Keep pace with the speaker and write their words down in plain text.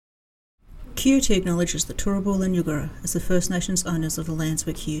QUT acknowledges the Turrbal and Yugara as the First Nations owners of the lands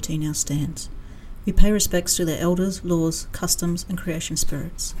where QUT now stands. We pay respects to their elders, laws, customs and creation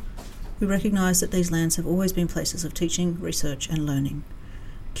spirits. We recognise that these lands have always been places of teaching, research and learning.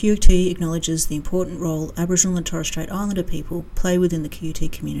 QUT acknowledges the important role Aboriginal and Torres Strait Islander people play within the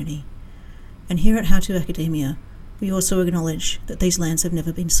QUT community. And here at How to Academia, we also acknowledge that these lands have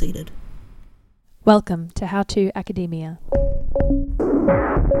never been ceded. Welcome to How to Academia.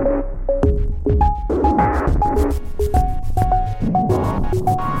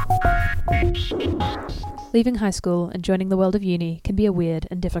 Leaving high school and joining the world of uni can be a weird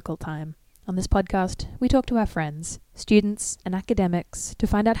and difficult time. On this podcast, we talk to our friends, students and academics to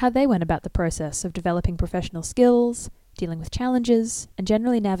find out how they went about the process of developing professional skills, dealing with challenges, and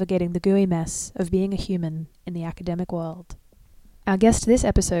generally navigating the gooey mess of being a human in the academic world. Our guest this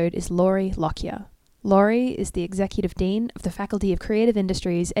episode is Lockyer. Laurie is the Executive Dean of the Faculty of Creative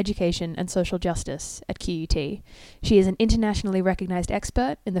Industries, Education and Social Justice at QUT. She is an internationally recognised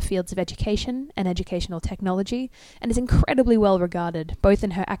expert in the fields of education and educational technology and is incredibly well regarded both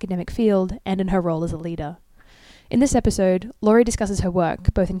in her academic field and in her role as a leader. In this episode, Laurie discusses her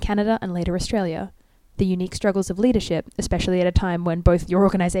work both in Canada and later Australia, the unique struggles of leadership, especially at a time when both your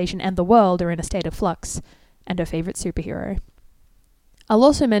organisation and the world are in a state of flux, and her favourite superhero. I'll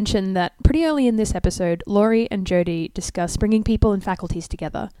also mention that pretty early in this episode, Laurie and Jody discuss bringing people and faculties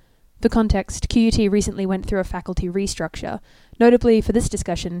together. For context, QUT recently went through a faculty restructure. Notably, for this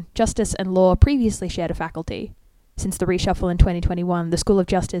discussion, Justice and Law previously shared a faculty. Since the reshuffle in 2021, the School of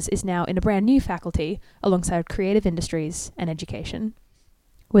Justice is now in a brand new faculty alongside Creative Industries and Education.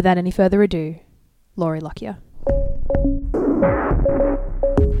 Without any further ado, Laurie Lockyer.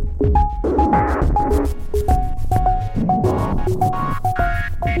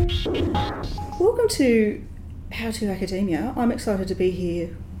 Welcome to How to Academia. I'm excited to be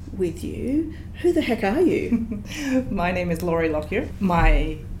here with you. Who the heck are you? My name is Laurie Lockyer.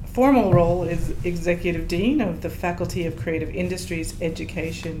 My formal role is Executive Dean of the Faculty of Creative Industries,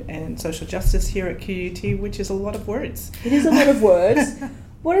 Education and Social Justice here at QUT, which is a lot of words. It is a lot of words.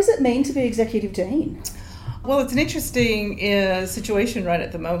 What does it mean to be Executive Dean? Well, it's an interesting situation right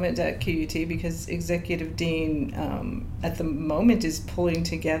at the moment at QUT because Executive Dean at the moment is pulling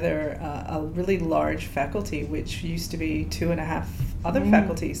together a really large faculty, which used to be 2.5 other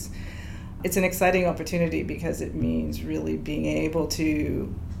faculties. It's an exciting opportunity because it means really being able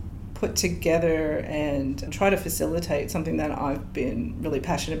to put together and try to facilitate something that I've been really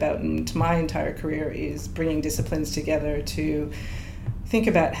passionate about and my entire career is bringing disciplines together to think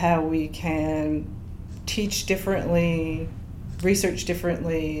about how we can teach differently, research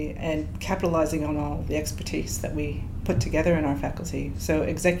differently, and capitalizing on all the expertise that we put together in our faculty. So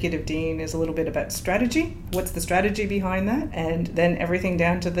Executive Dean is a little bit about strategy. What's the strategy behind that? And then everything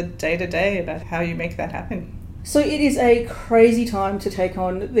down to the day-to-day about how you make that happen. So it is a crazy time to take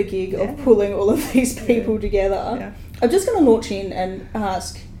on the gig of pulling all of these people together. Yeah. I'm just going to launch in and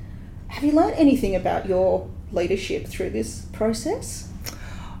ask, have you learned anything about your leadership through this process?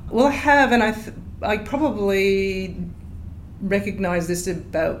 Well, I have, and I probably recognize this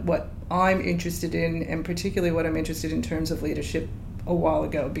about what I'm interested in, and particularly what I'm interested in terms of leadership a while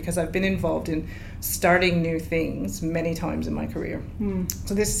ago, because I've been involved in starting new things many times in my career.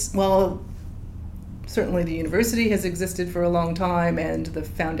 So certainly the university has existed for a long time, and the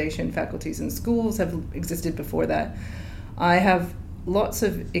foundation faculties and schools have existed before that. I have lots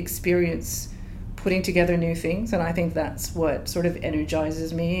of experience putting together new things, and I think that's what sort of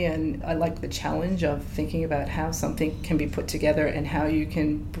energizes me, and I like the challenge of thinking about how something can be put together and how you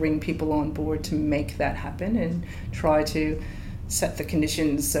can bring people on board to make that happen and try to set the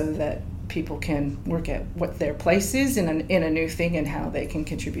conditions so that people can work out what their place is in a new thing and how they can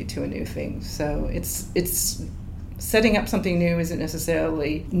contribute to a new thing. So it's setting up something new isn't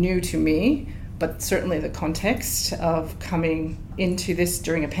necessarily new to me, but certainly the context of coming into this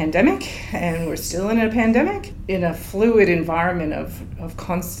during a pandemic, and we're still in a pandemic, in a fluid environment of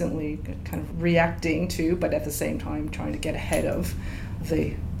constantly kind of reacting to, but at the same time trying to get ahead of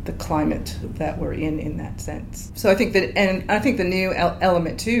the climate that we're in that sense. So I think that, and I think the new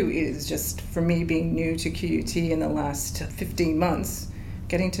element too is just for me being new to QUT in the last 15 months,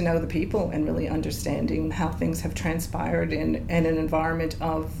 getting to know the people and really understanding how things have transpired in an environment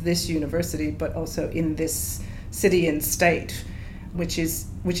of this university, but also in this city and state, which is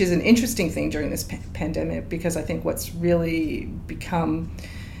an interesting thing during this pandemic, because I think what's really become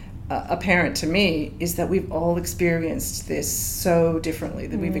apparent to me is that we've all experienced this so differently,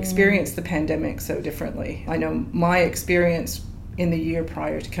 that we've experienced the pandemic so differently. I know my experience in the year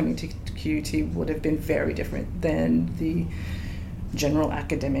prior to coming to QUT would have been very different than the general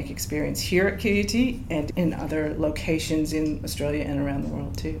academic experience here at QUT and in other locations in Australia and around the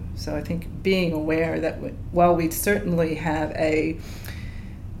world too. So I think being aware that while we certainly have a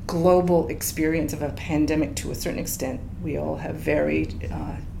global experience of a pandemic to a certain extent, we all have very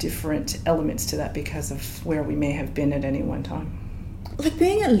different elements to that because of where we may have been at any one time. Like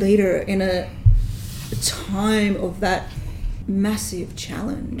being a leader in a time of that massive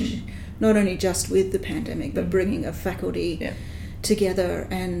challenge, not only just with the pandemic, but bringing a faculty together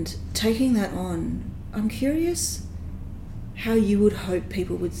and taking that on, I'm curious how you would hope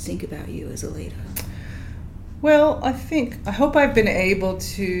people would think about you as a leader. Well, I hope I've been able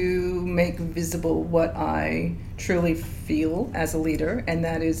to make visible what I truly feel as a leader, and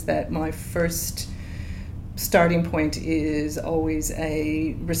that is that my first starting point is always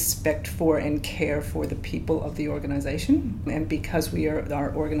a respect for and care for the people of the organization. And because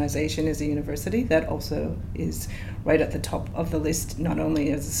our organization is a university, that also is right at the top of the list, not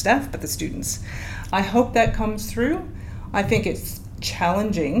only as the staff, but the students. I hope that comes through. I think it's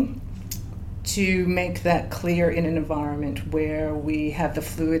challenging to make that clear in an environment where we have the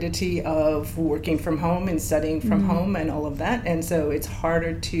fluidity of working from home and studying from home and all of that. And so it's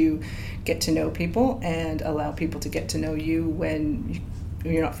harder to get to know people and allow people to get to know you when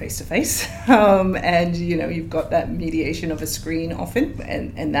you're not face to face. And you've got that mediation of a screen often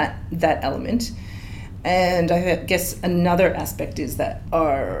and that element. And I guess another aspect is that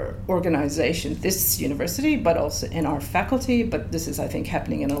our organization, this university, but also in our faculty, but this is, I think,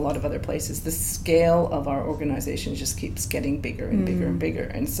 happening in a lot of other places, the scale of our organization just keeps getting bigger and bigger and bigger.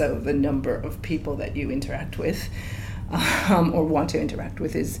 And so the number of people that you interact with or want to interact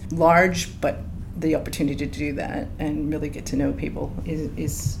with is large, but the opportunity to do that and really get to know people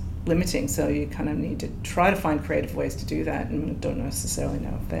is limiting. So you kind of need to try to find creative ways to do that, and don't necessarily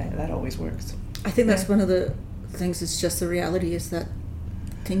know if that always works. I think that's one of the things. It's just the reality is that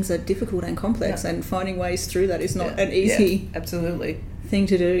things are difficult and complex, and finding ways through that is not an easy absolutely thing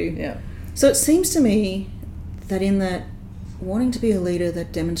to do. Yeah. So it seems to me that in that wanting to be a leader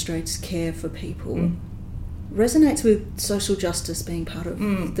that demonstrates care for people resonates with social justice being part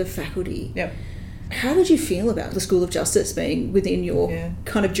of the faculty. Yeah. How did you feel about the School of Justice being within your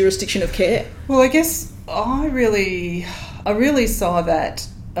kind of jurisdiction of care? Well, I guess I really saw that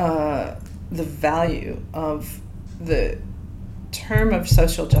the value of the term of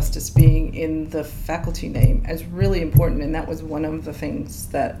social justice being in the faculty name as really important, and that was one of the things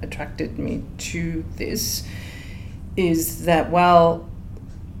that attracted me to this, is that while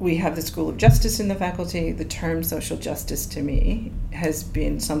we have the School of Justice in the faculty, the term social justice to me has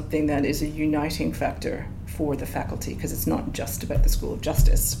been something that is a uniting factor for the faculty, because it's not just about the School of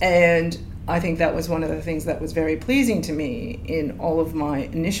Justice. And I think that was one of the things that was very pleasing to me in all of my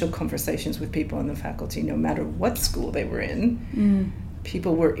initial conversations with people in the faculty, no matter what school they were in.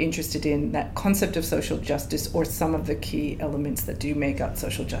 People were interested in that concept of social justice or some of the key elements that do make up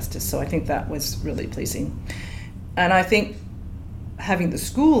social justice. So I think that was really pleasing. And I think having the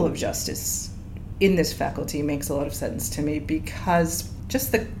School of Justice in this faculty makes a lot of sense to me, because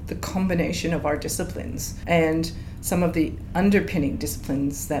just the combination of our disciplines and some of the underpinning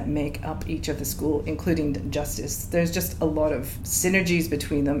disciplines that make up each of the school, including justice, there's just a lot of synergies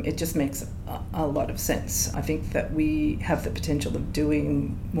between them. It just makes a lot of sense. I think that we have the potential of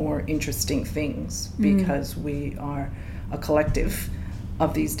doing more interesting things because we are a collective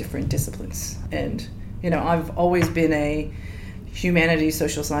of these different disciplines. And, I've always been a humanities,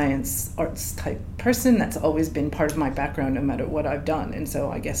 social science, arts type person. That's always been part of my background no matter what I've done. And so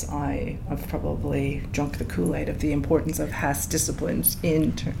I guess I've probably drunk the Kool-Aid of the importance of HAS disciplines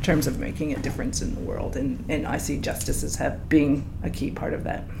in terms of making a difference in the world. And I see justice as being a key part of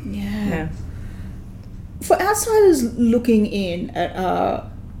that. Yeah. For outsiders looking in at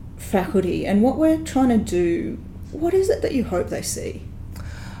our faculty and what we're trying to do, what is it that you hope they see?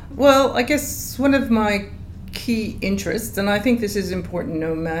 Well, I guess one of my key interests, and I think this is important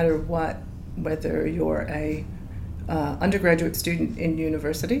no matter what, whether you're a undergraduate student in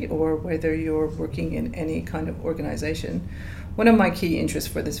university or whether you're working in any kind of organization, one of my key interests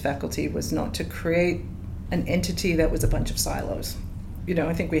for this faculty was not to create an entity that was a bunch of silos.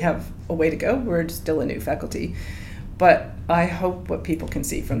 I think we have a way to go. We're still a new faculty. But I hope what people can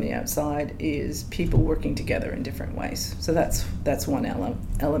see from the outside is people working together in different ways. So that's one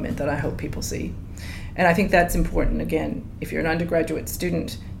element that I hope people see. And I think that's important, again, if you're an undergraduate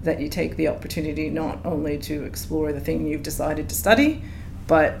student, that you take the opportunity not only to explore the thing you've decided to study,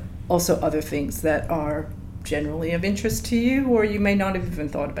 but also other things that are generally of interest to you or you may not have even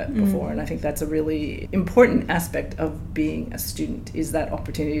thought about before. And I think that's a really important aspect of being a student, is that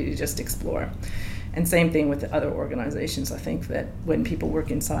opportunity to just explore. And same thing with the other organizations. I think that when people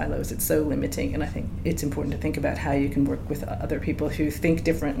work in silos, it's so limiting, and I think it's important to think about how you can work with other people who think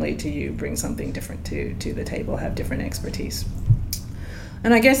differently to you, bring something different to the table, have different expertise.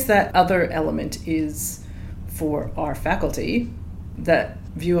 And I guess that other element is for our faculty, that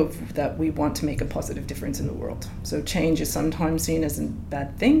view of that we want to make a positive difference in the world. So change is sometimes seen as a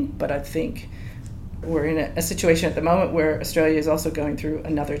bad thing, but I think we're in a situation at the moment where Australia is also going through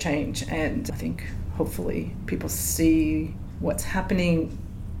another change, and I think hopefully people see what's happening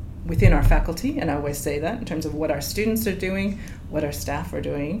within our faculty, and I always say that in terms of what our students are doing, what our staff are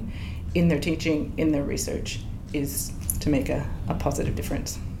doing in their teaching, in their research, is to make a positive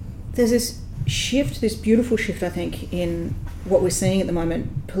difference. There's this beautiful shift, I think, in what we're seeing at the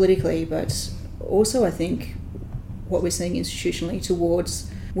moment politically, but also I think what we're seeing institutionally towards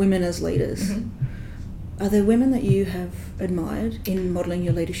women as leaders. Mm-hmm. Are there women that you have admired in modelling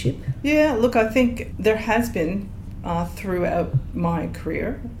your leadership? Yeah, look, I think there has been throughout my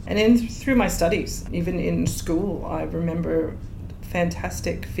career and through my studies. Even in school, I remember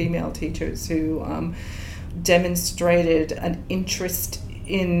fantastic female teachers who demonstrated an interest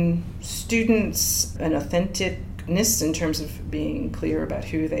in students, an authenticness in terms of being clear about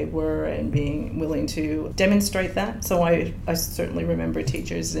who they were and being willing to demonstrate that. So I certainly remember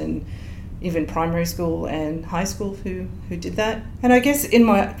teachers in even primary school and high school who did that. And I guess in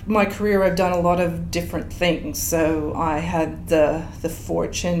my career I've done a lot of different things. So I had the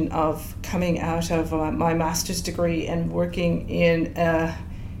fortune of coming out of my master's degree and working in a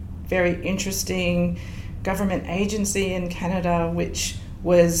very interesting government agency in Canada, which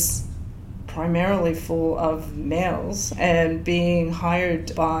was primarily full of males, and being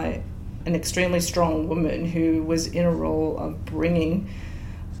hired by an extremely strong woman who was in a role of bringing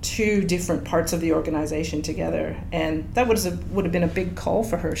two different parts of the organization together. And that would have been a big call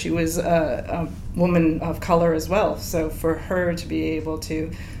for her. She was a woman of color as well. So for her to be able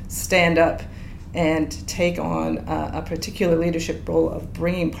to stand up and take on a particular leadership role of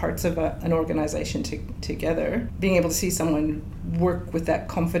bringing parts of an organization together, being able to see someone work with that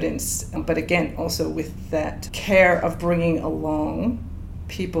confidence, but again, also with that care of bringing along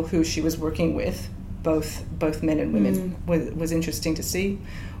people who she was working with, both men and women, was interesting to see.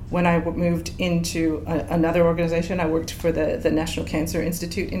 When I moved into another organization, I worked for the National Cancer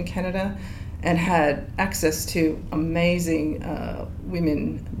Institute in Canada and had access to amazing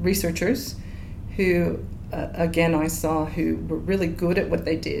women researchers who, again, I saw who were really good at what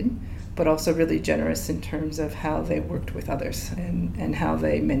they did, but also really generous in terms of how they worked with others and how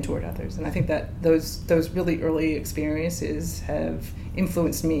they mentored others. And I think that those really early experiences have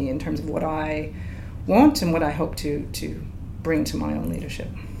influenced me in terms of what I want and what I hope to bring to my own leadership.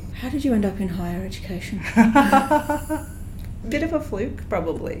 How did you end up in higher education? Bit of a fluke,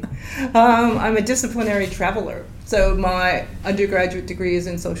 probably. I'm a disciplinary traveler. So my undergraduate degree is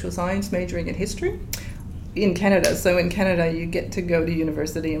in social science, majoring in history in Canada. So in Canada, you get to go to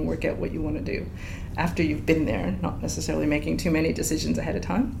university and work out what you want to do after you've been there, not necessarily making too many decisions ahead of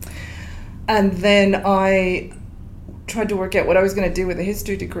time. And then I tried to work out what I was going to do with a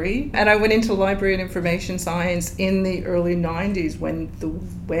history degree, and I went into library and information science in the early 90s when the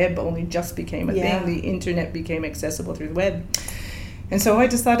web only just became a thing. The internet became accessible through the web. And so I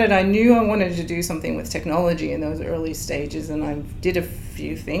decided I knew I wanted to do something with technology in those early stages, and I did a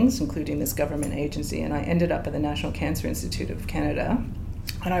few things, including this government agency, and I ended up at the National Cancer Institute of Canada,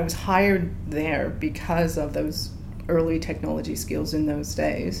 and I was hired there because of those early technology skills in those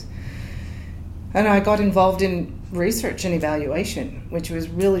days. And I got involved in research and evaluation, which was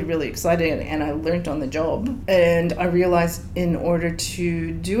really, really exciting, and I learned on the job. And I realized in order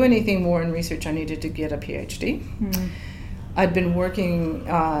to do anything more in research, I needed to get a PhD. Mm. I'd been working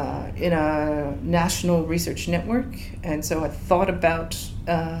in a national research network, and so I thought about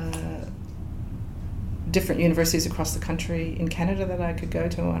different universities across the country in Canada that I could go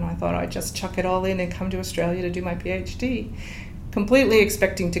to, and I thought I'd just chuck it all in and come to Australia to do my PhD. Completely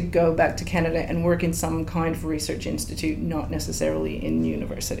expecting to go back to Canada and work in some kind of research institute, not necessarily in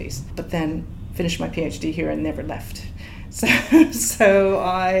universities. But then finished my PhD here and never left. So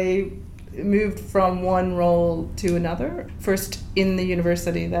I moved from one role to another, first in the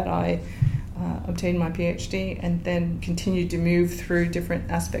university that I obtained my PhD, and then continued to move through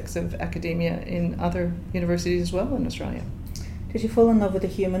different aspects of academia in other universities as well in Australia. Did you fall in love with the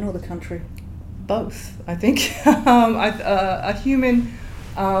human or the country? Both, I think. A human,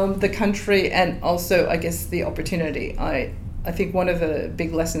 the country, and also, I guess, the opportunity. I think one of the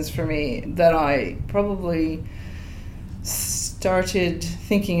big lessons for me that I probably started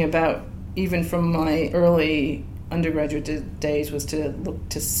thinking about even from my early undergraduate days was to look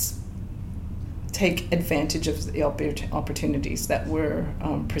to take advantage of the opportunities that were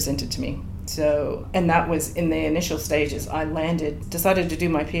presented to me. So, and that was in the initial stages. I decided to do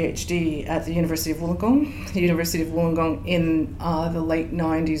my PhD at the University of Wollongong. The University of Wollongong in the late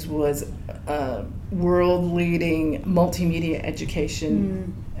 90s was a world-leading multimedia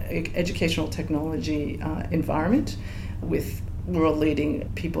educational technology environment with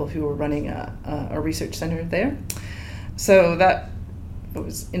world-leading people who were running a research center there. So that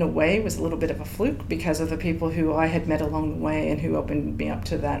was, in a way, was a little bit of a fluke because of the people who I had met along the way and who opened me up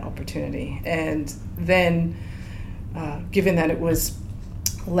to that opportunity. And then, given that it was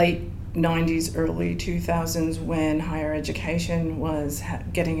late 90s, early 2000s when higher education was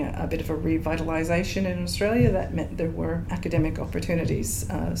getting a bit of a revitalization in Australia, that meant there were academic opportunities.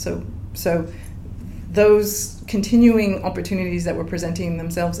 So those continuing opportunities that were presenting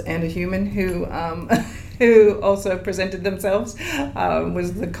themselves, and a human who also presented themselves,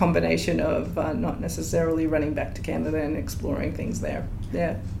 was the combination of not necessarily running back to Canada and exploring things there.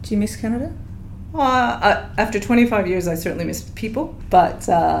 Yeah. Do you miss Canada? After 25 years, I certainly miss people, but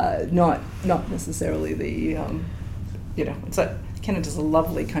not necessarily the, it's like Canada's a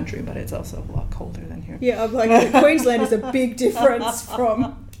lovely country, but it's also a lot colder than here. Yeah, I'm like, Queensland is a big difference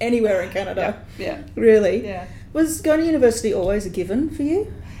from anywhere in Canada. Yeah. Really? Yeah. Was going to university always a given for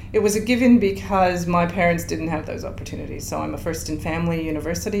you? It was a given because my parents didn't have those opportunities. So I'm a first-in-family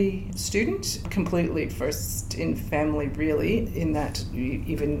university student, completely first in family, really, in that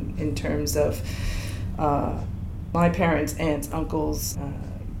even in terms of my parents, aunts, uncles,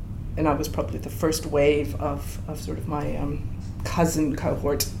 and I was probably the first wave of sort of my cousin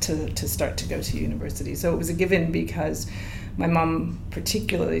cohort to start to go to university. So it was a given because my mum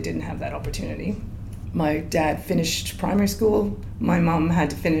particularly didn't have that opportunity. My dad finished primary school. My mum had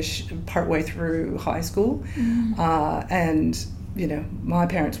to finish partway through high school. And, my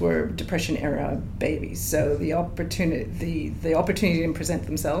parents were Depression-era babies. So the opportunity didn't present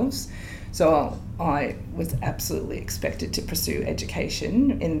themselves. So I was absolutely expected to pursue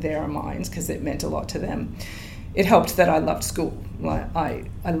education in their minds because it meant a lot to them. It helped that I loved school. I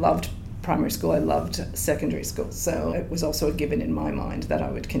loved primary school, I loved secondary school, so it was also a given in my mind that I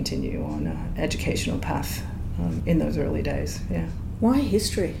would continue on an educational path in those early days. Yeah. Why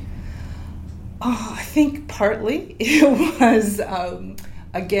history? I think partly it was,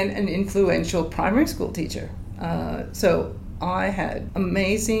 again, an influential primary school teacher. So I had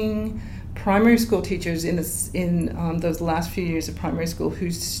amazing primary school teachers in those last few years of primary school who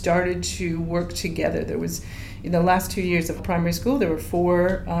started to work together. There was, in the last 2 years of primary school, there were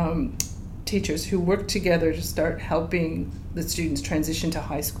 4 teachers who worked together to start helping the students transition to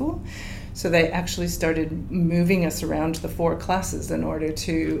high school. So they actually started moving us around the 4 classes in order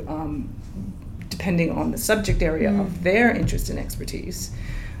to, depending on the subject area of their interest and expertise.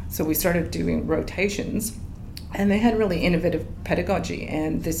 So we started doing rotations, and they had really innovative pedagogy.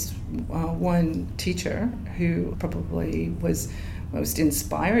 And this one teacher, who probably was most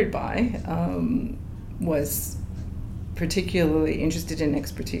inspired by, was particularly interested in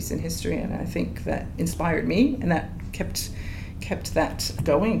expertise in history, and I think that inspired me, and that kept that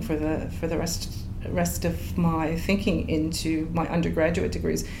going for the rest of my thinking into my undergraduate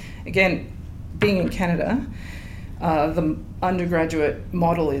degrees. Again, being in Canada, the undergraduate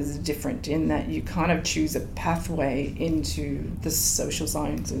model is different in that you kind of choose a pathway into the social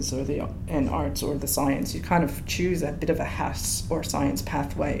sciences and arts or the science. You kind of choose a bit of a hat or science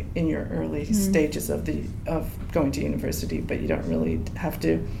pathway in your early stages of going to university, but you don't really have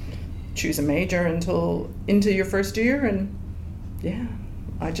to choose a major until into your first year. And yeah,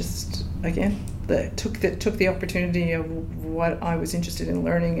 I just took the opportunity of what I was interested in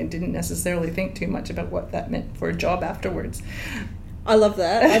learning and didn't necessarily think too much about what that meant for a job afterwards. I love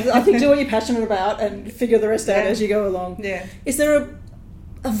that. I think do what you're passionate about and figure the rest out as you go along. Yeah. Is there a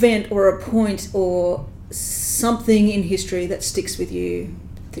event or a point or something in history that sticks with you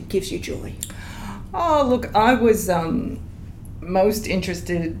that gives you joy? Oh, look, I was most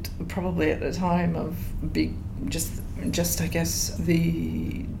interested probably at the time of just I guess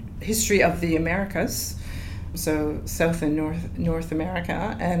the history of the Americas, so South and North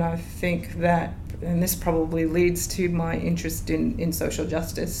America, and I think that, and this probably leads to my interest in social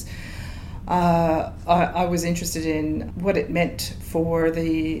justice. I was interested in what it meant for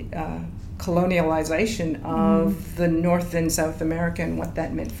the colonialization of the North and South America and what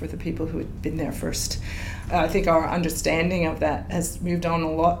that meant for the people who had been there first. I think our understanding of that has moved on a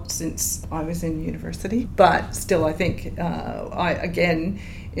lot since I was in university, but still I think I, again,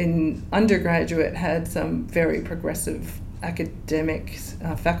 in undergraduate had some very progressive academic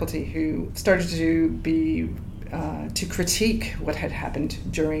faculty who started to be to critique what had happened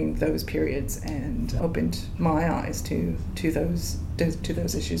during those periods, and opened my eyes to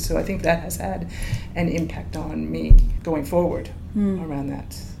those issues. So I think that has had an impact on me going forward around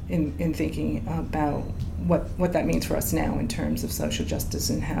that, in thinking about what that means for us now in terms of social justice,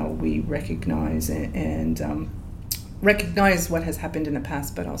 and how we recognize and recognize what has happened in the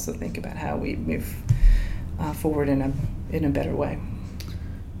past, but also think about how we move forward in a better way.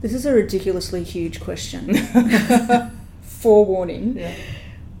 This is a ridiculously huge question. Forewarning. Yeah.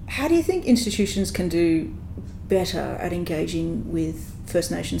 How do you think institutions can do better at engaging with First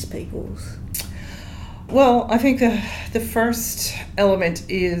Nations peoples? Well, I think the first element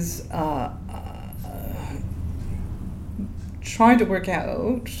is trying to work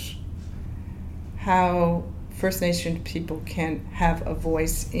out how First Nation people can have a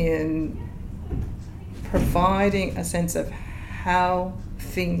voice in providing a sense of how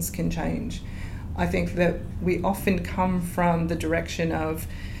things can change. I think that we often come from the direction of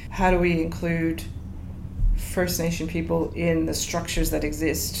how do we include First Nation people in the structures that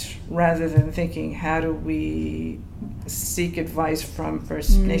exist, rather than thinking how do we seek advice from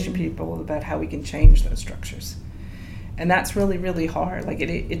First Nation people about how we can change those structures. And that's really, really hard. Like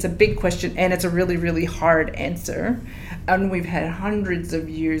it's a big question, and it's a really, really hard answer. And we've had hundreds of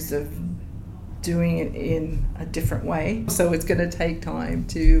years of doing it in a different way. So it's going to take time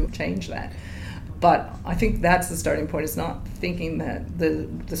to change that. But I think that's the starting point. It's not thinking that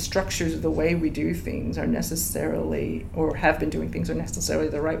the structures of the way we do things are necessarily, or have been doing things, are necessarily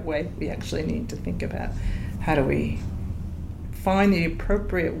the right way. We actually need to think about how do we find the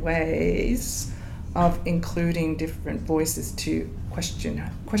appropriate ways of including different voices to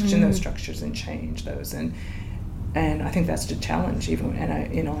question those structures and change those. And I think that's the challenge, even.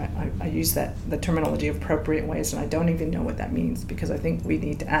 And I use the terminology of appropriate ways, and I don't even know what that means, because I think we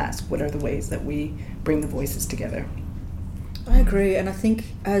need to ask, what are the ways that we bring the voices together? I agree, and I think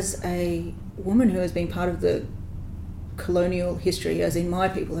as a woman who has been part of the colonial history, as in my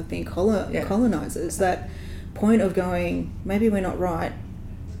people have been colonizers, that point of going, maybe we're not right,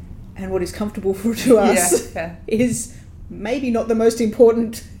 and what is comfortable to us is maybe not the most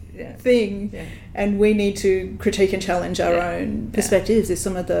important thing, and we need to critique and challenge our own perspectives is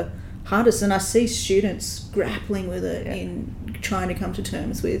some of the hardest. And I see students grappling with it in trying to come to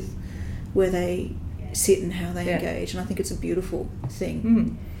terms with where they sit and how they engage, and I think it's a beautiful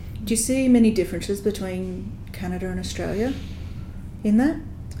thing. Do you see many differences between Canada and Australia in that?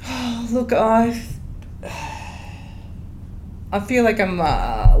 Oh, look, I feel like I'm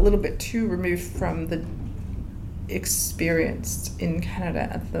a little bit too removed from the experience in Canada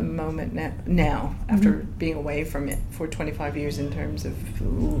at the moment now after being away from it for 25 years in terms of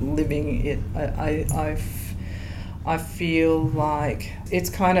living it. I feel like it's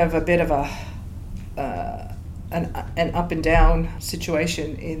kind of a bit of an up and down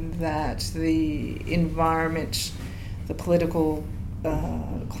situation, in that the environment, the political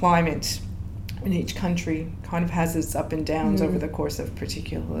climate in each country kind of has its up and downs over the course of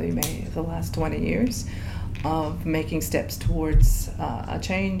particularly maybe the last 20 years of making steps towards a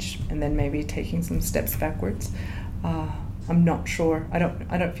change, and then maybe taking some steps backwards. I'm not sure. I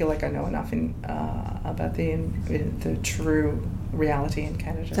don't feel like I know enough about the true reality in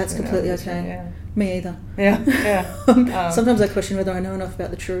Canada. That's completely okay. Yeah. Me either. Yeah. Sometimes I question whether I know enough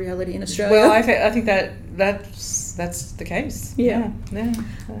about the true reality in Australia. Well, I think that's the case. Yeah.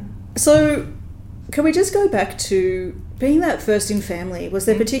 So, can we just go back to being that first in family? Was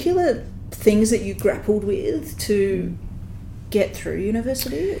there particular things that you grappled with to get through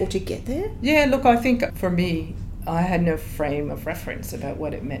university or to get there? Yeah, look, I think for me, I had no frame of reference about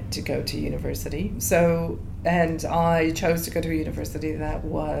what it meant to go to university. So, and I chose to go to a university that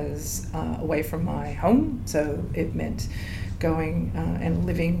was away from my home. So it meant going and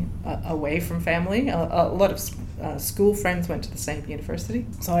living away from family. A lot of school friends went to the same university,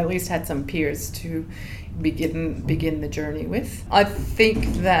 so I at least had some peers to begin the journey with. I think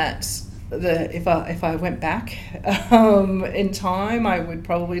that if I went back in time, I would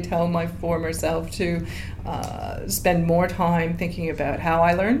probably tell my former self to spend more time thinking about how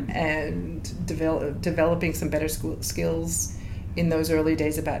I learn and developing some better skills in those early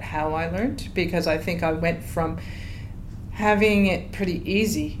days about how I learned, because I think I went from having it pretty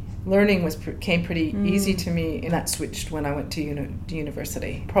easy. Learning came pretty easy to me, and that switched when I went to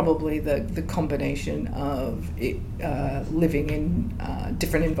university. Probably the combination of living in a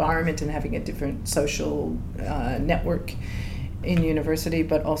different environment and having a different social network in university,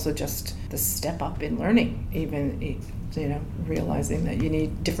 but also just the step up in learning, even realizing that you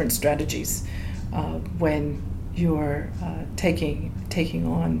need different strategies when you're taking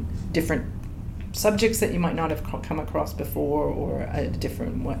on different subjects that you might not have come across before, or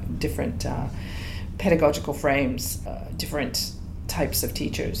different pedagogical frames, different types of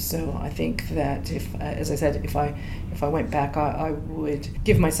teachers. So I think that if, as I said, if I went back, I would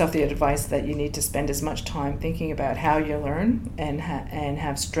give myself the advice that you need to spend as much time thinking about how you learn and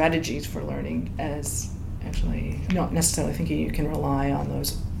have strategies for learning, as actually not necessarily thinking you can rely on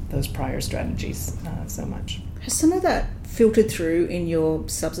those prior strategies so much. Has some of that filtered through in your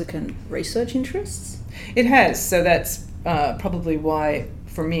subsequent research interests? It has. So that's probably why,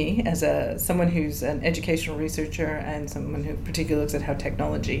 for me, as someone who's an educational researcher and someone who particularly looks at how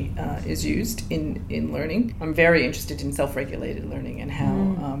technology is used in learning, I'm very interested in self-regulated learning and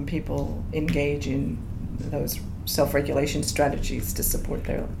how people engage in those self-regulation strategies to support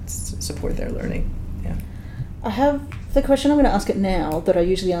their learning. Yeah. I have the question, I'm going to ask it now, that I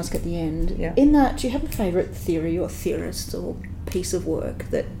usually ask at the end. Yeah. In that, do you have a favourite theory or theorist or piece of work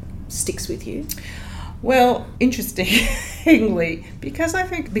that sticks with you? Well, interestingly, because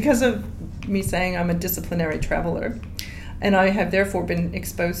of me saying I'm a disciplinary traveler, and I have therefore been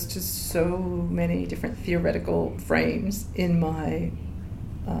exposed to so many different theoretical frames in my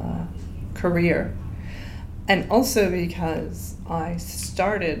career, and also because I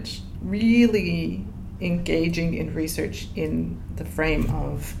started really engaging in research in the frame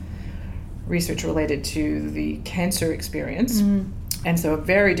of research related to the cancer experience, and so a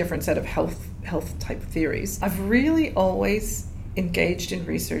very different set of health type theories. I've really always engaged in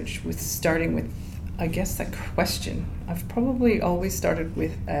research starting with, I guess, a question. I've probably always started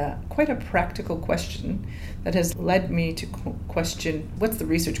with quite a practical question that has led me to question, what's the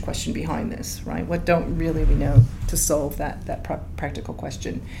research question behind this, right? What don't really we know to solve that practical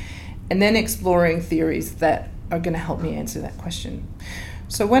question? And then exploring theories that are going to help me answer that question.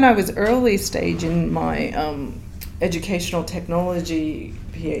 So when I was early stage in my educational technology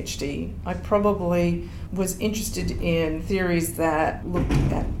PhD, I probably was interested in theories that looked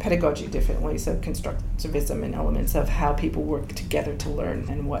at pedagogy differently, so constructivism and elements of how people work together to learn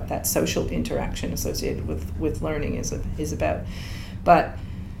and what that social interaction associated with learning is about. But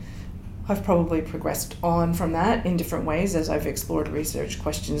I've probably progressed on from that in different ways as I've explored research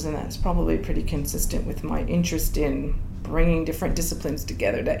questions, and that's probably pretty consistent with my interest in bringing different disciplines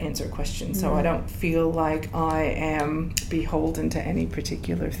together to answer questions. So I don't feel like I am beholden to any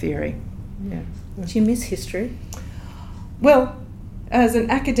particular theory. Yeah. Do you miss history? Well, as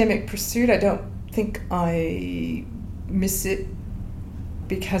an academic pursuit, I don't think I miss it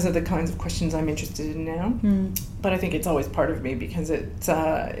because of the kinds of questions I'm interested in now. But I think it's always part of me because it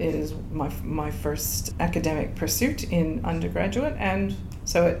is my first academic pursuit in undergraduate, and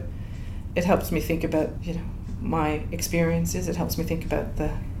so it helps me think about my experiences. It helps me think about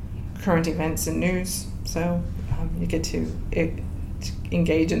the current events and news. So you get to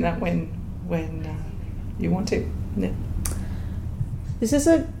engage in that when you want to. Yeah. This is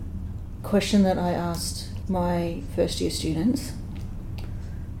a question that I asked my first year students.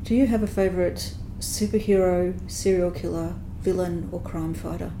 Do you have a favourite superhero, serial killer, villain or crime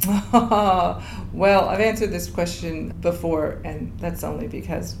fighter? Well, I've answered this question before, and that's only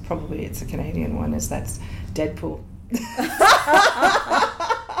because probably it's a Canadian one, that's Deadpool.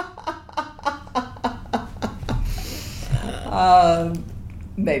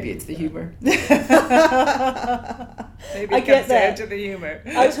 Maybe it's the humor. Maybe it comes down to the humor.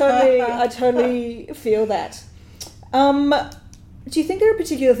 I totally feel that. Do you think there are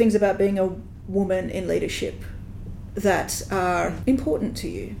particular things about being a woman in leadership that are important to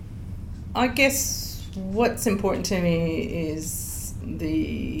you? I guess what's important to me is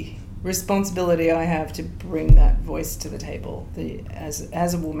the responsibility I have to bring that voice to the table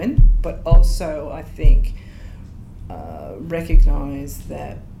as a woman, but also I think recognize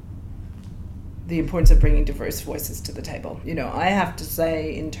that the importance of bringing diverse voices to the table. I have to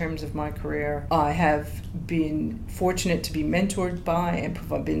say, in terms of my career, I have been fortunate to be mentored by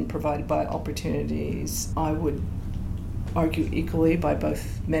and been provided by opportunities, I would argue equally, by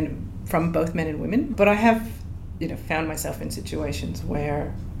both men and women. But I have, found myself in situations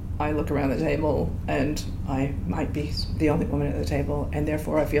where I look around the table and I might be the only woman at the table, and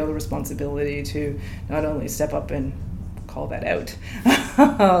therefore I feel the responsibility to not only step up and call that out.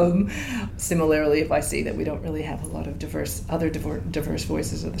 Similarly, if I see that we don't really have a lot of diverse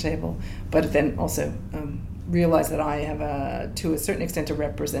voices at the table, but then also realize that I have to a certain extent a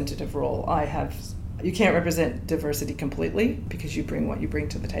representative role. You can't represent diversity completely because you bring what you bring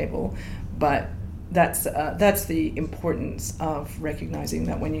to the table, but that's the importance of recognizing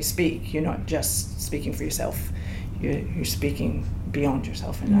that when you speak, you're not just speaking for yourself, you're speaking beyond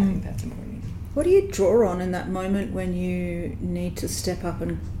yourself, and I think that's important. What do you draw on in that moment when you need to step up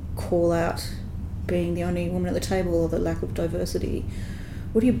and call out being the only woman at the table or the lack of diversity.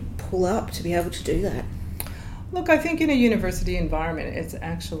 What do you pull up to be able to do that? Look, I think in a university environment, it's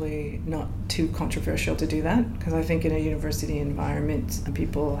actually not too controversial to do that, because I think in a university environment,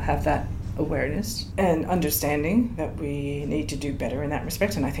 people have that awareness and understanding that we need to do better in that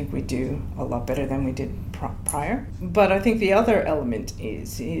respect, and I think we do a lot better than we did prior. But I think the other element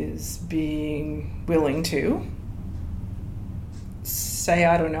is being willing to say,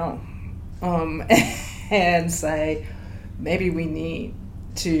 I don't know, and say, maybe we need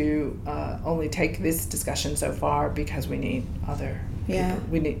to only take this discussion so far because we need other people.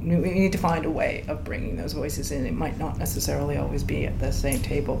 We need to find a way of bringing those voices in. It might not necessarily always be at the same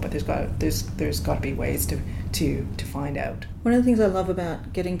table, but there's got to be ways to find out. One of the things I love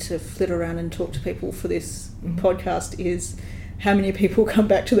about getting to flit around and talk to people for this podcast is how many people come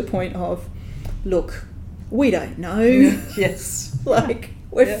back to the point of, look, we don't know. Yes.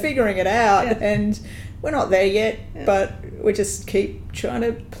 We're figuring it out, and we're not there yet, but we just keep trying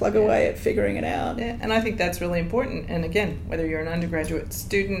to plug away at figuring it out. Yeah, and I think that's really important. And again, whether you're an undergraduate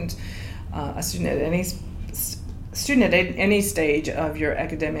student, a student at any stage of your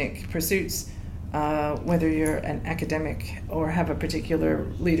academic pursuits, whether you're an academic or have a particular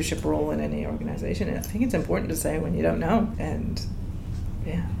leadership role in any organization, I think it's important to say when you don't know, and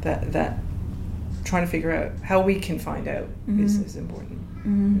that trying to figure out how we can find out is important.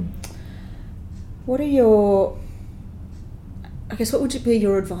 What would be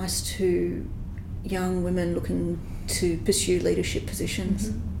your advice to young women looking to pursue leadership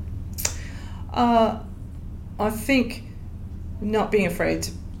positions? I think not being afraid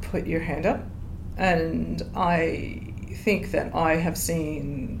to put your hand up, and I think that I have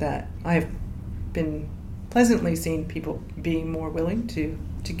been pleasantly seen people being more willing to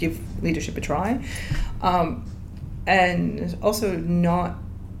give leadership a try, and also not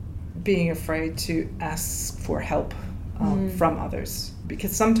being afraid to ask for help from others,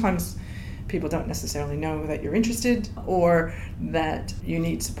 because sometimes people don't necessarily know that you're interested or that you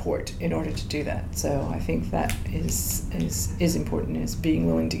need support in order to do that. So I think that is important, is being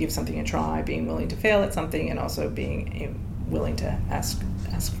willing to give something a try, being willing to fail at something, and also being willing to ask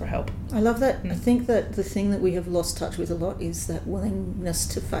for help. I love that. I think that the thing that we have lost touch with a lot is that willingness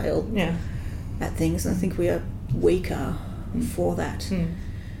to fail at things, and I think we are weaker for that.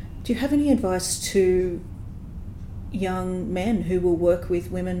 Do you have any advice to young men who will work with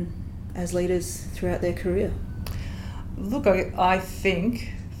women as leaders throughout their career? Look, I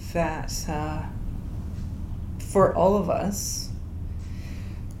think that for all of us,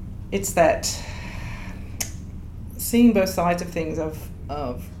 it's that seeing both sides of things, of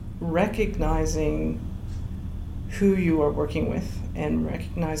recognizing who you are working with and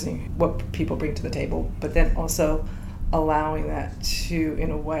recognizing what people bring to the table, but then also allowing that to,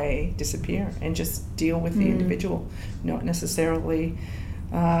 in a way, disappear and just deal with the individual, not necessarily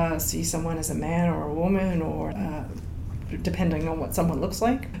see someone as a man or a woman, or depending on what someone looks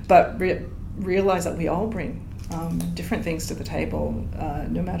like, but realize that we all bring different things to the table,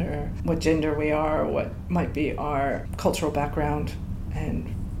 no matter what gender we are or what might be our cultural background,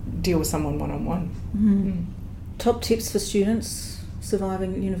 and deal with someone one-on-one. Top tips for students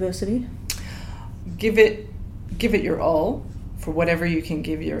surviving university? Give it your all, for whatever you can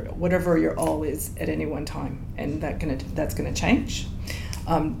give whatever your all is at any one time, and that's gonna change.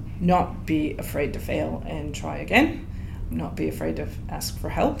 Not be afraid to fail and try again. Not be afraid to ask for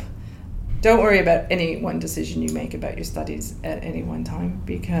help. Don't worry about any one decision you make about your studies at any one time,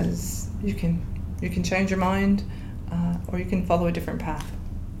 because you can change your mind, or you can follow a different path.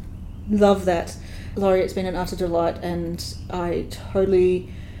 Love that. Laurie, it's been an utter delight, and I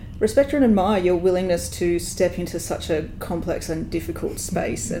totally respect and admire your willingness to step into such a complex and difficult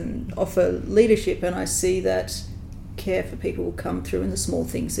space and offer leadership, and I see that care for people will come through in the small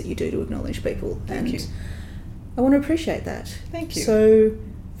things that you do to acknowledge people. Thank you. I want to appreciate that. Thank you. So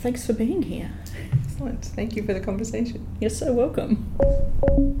thanks for being here. Excellent. Thank you for the conversation. You're so welcome.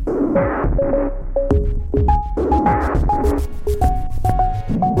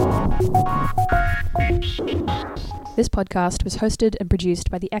 This podcast was hosted and produced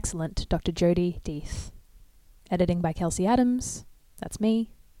by the excellent Dr. Jodie Deeth. Editing by Kelsey Adams, that's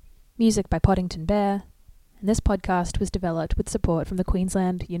me. Music by Poddington Bear. And this podcast was developed with support from the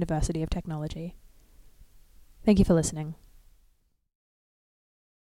Queensland University of Technology. Thank you for listening.